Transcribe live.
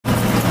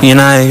You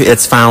know,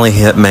 it's finally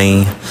hit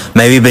me.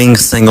 Maybe being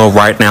single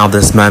right now,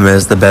 this moment,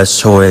 is the best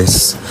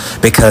choice.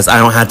 Because I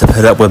don't have to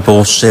put up with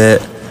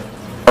bullshit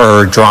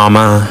or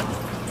drama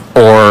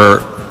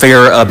or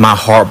fear of my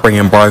heart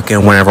being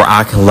broken whenever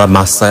I can love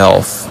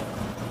myself.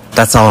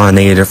 That's all I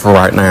needed for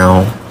right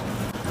now.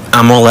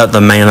 I'm gonna let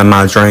the man of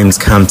my dreams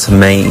come to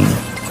me.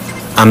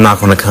 I'm not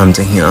gonna come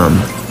to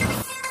him.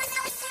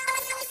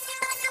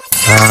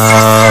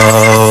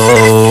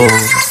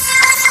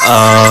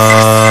 Oh.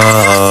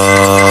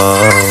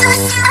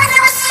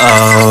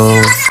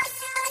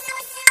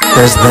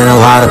 There's been a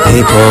lot of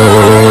people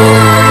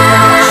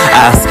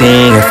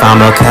asking if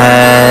I'm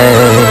okay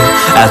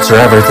after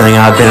everything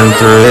I've been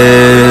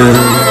through.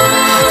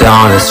 The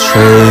honest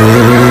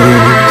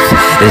truth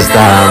is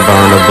that I'm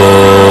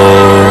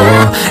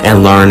vulnerable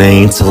and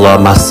learning to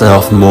love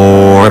myself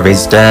more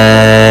these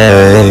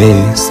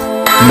days.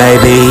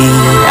 Maybe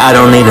I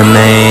don't need a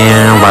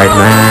man right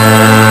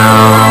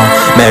now.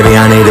 Maybe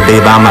I need to be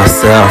by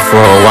myself for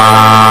a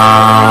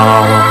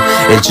while.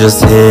 It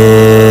just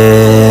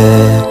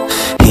hit.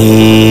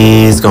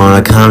 He's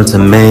gonna come to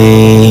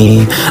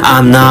me.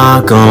 I'm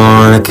not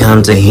gonna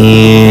come to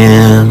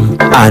him.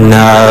 I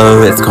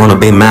know it's gonna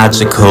be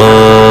magical,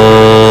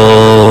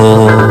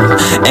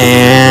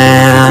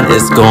 and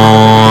it's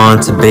going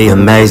to be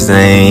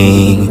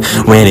amazing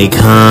when he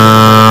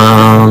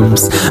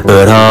comes.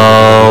 But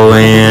oh,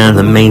 in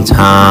the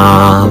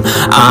meantime,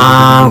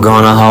 I'm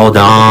gonna hold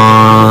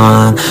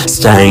on,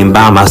 staying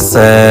by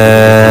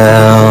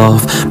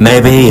myself.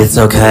 Maybe it's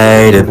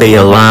okay to be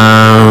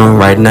alone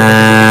right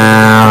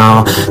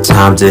now.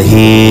 Time to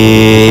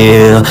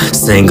heal.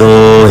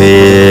 Single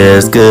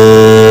is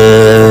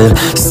good.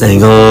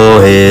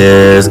 Single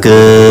is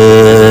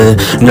good.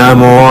 No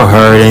more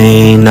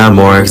hurting, no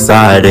more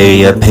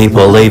anxiety of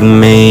people leaving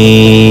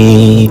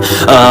me.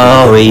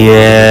 Oh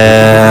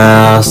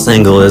yeah,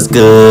 single is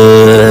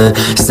good.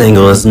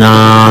 Single is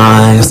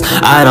nice.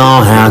 I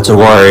don't have to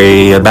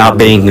worry about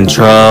being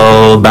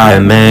controlled by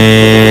a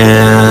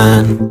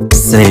man.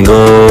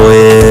 Single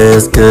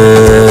is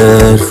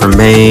good for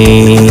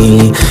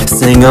me.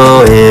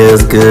 Single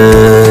is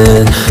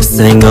good.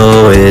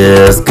 Single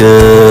is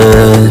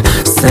good.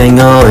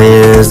 Single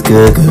is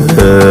good,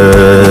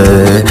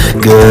 good,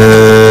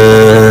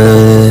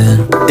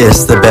 good.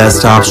 It's the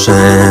best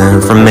option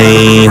for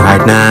me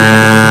right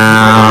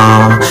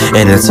now,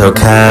 and it's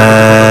okay.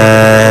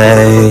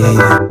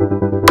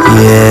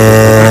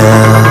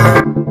 Yeah.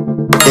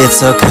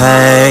 It's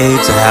okay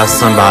to have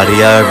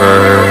somebody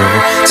over,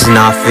 to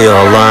not feel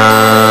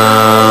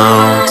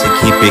alone, to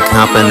keep you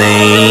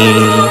company.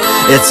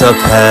 It's okay.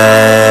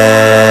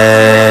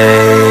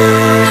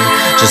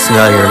 Just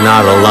know you're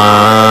not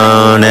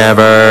alone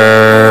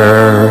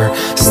ever.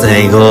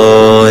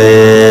 Single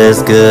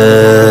is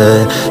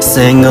good.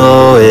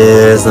 Single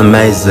is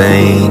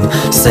amazing.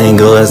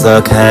 Single is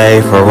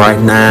okay for right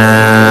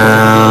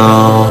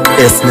now.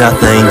 It's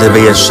nothing to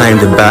be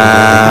ashamed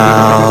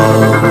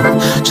about.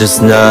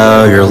 Just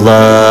know you're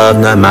loved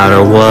no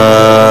matter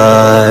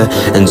what.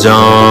 And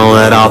don't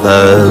let all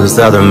those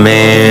other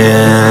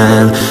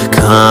men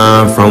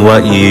come from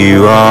what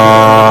you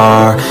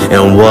are.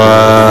 And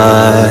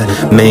what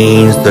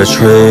means the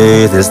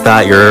truth is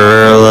that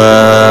you're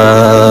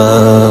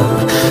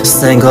loved.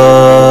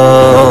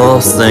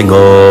 Single,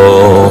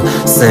 single,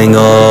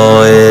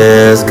 single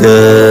is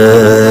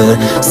good.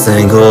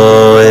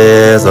 Single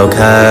is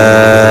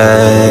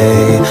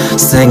okay.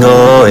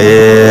 Single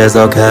is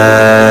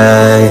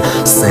okay.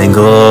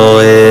 Single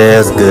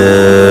is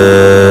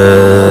good,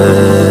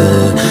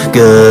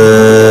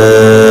 good.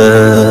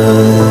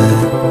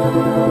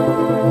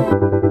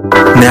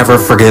 Never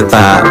forget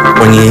that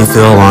when you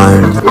feel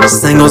alone.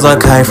 Single's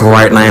okay for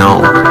right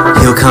now.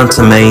 He'll come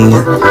to me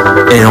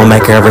and he'll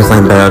make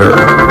everything better.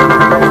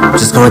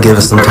 Just gonna give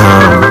us some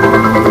time.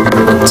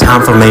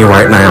 Time for me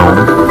right now.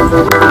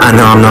 I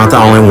know I'm not the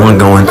only one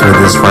going through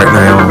this right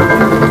now.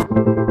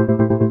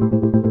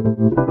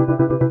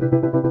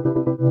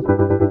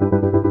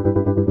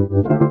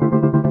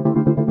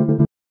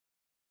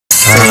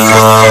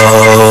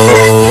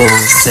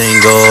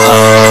 Single,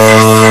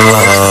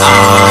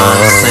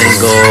 I'm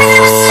single,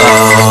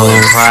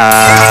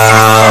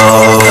 proud.